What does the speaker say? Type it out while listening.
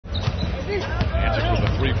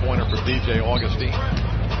three-pointer for DJ Augustine.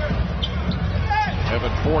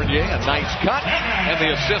 Evan Fournier, a nice cut, and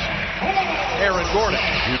the assist, Aaron Gordon.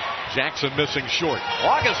 Jackson missing short.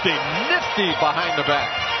 Augustine nifty behind the back.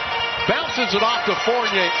 Bounces it off to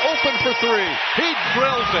Fournier, open for three. He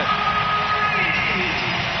drills it.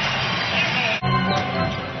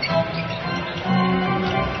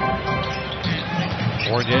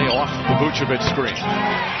 Fournier off the Vucevic screen.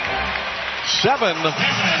 7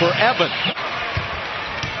 for Evan.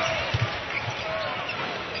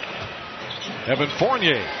 Evan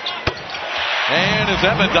Fournier. And is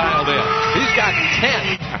Evan dialed in? He's got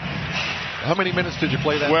 10. How many minutes did you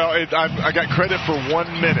play that? Well, I got credit for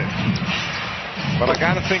 1 minute. But I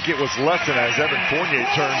got to think it was less than that as Evan Fournier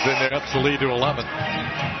turns in there. That's the lead to 11.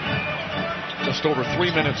 Just over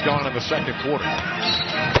 3 minutes gone in the second quarter.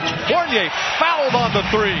 Fournier fouled on the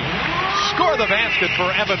three. Score the basket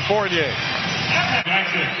for Evan Fournier.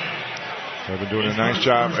 They've been doing a nice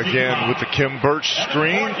job again with the Kim Birch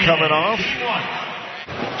screen coming off.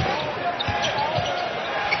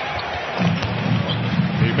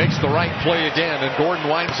 He makes the right play again, and Gordon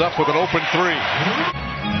winds up with an open three.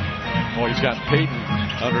 Oh, he's got Payton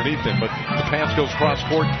underneath him, but the pass goes cross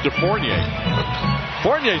court to Fournier.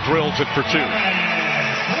 Fournier drills it for two.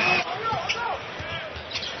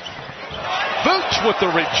 Vooch with the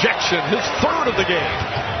rejection, his third of the game.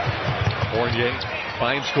 Fournier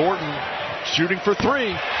finds Gordon, shooting for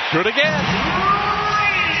three. Good again.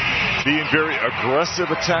 Being very aggressive,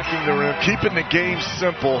 attacking the rim, keeping the game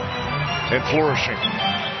simple and flourishing.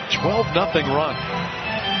 12-0 run.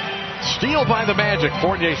 Steal by the Magic.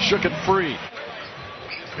 Fournier shook it free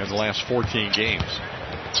in the last 14 games.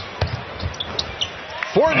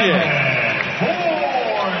 Fournier.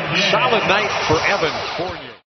 Solid night for Evan Fournier.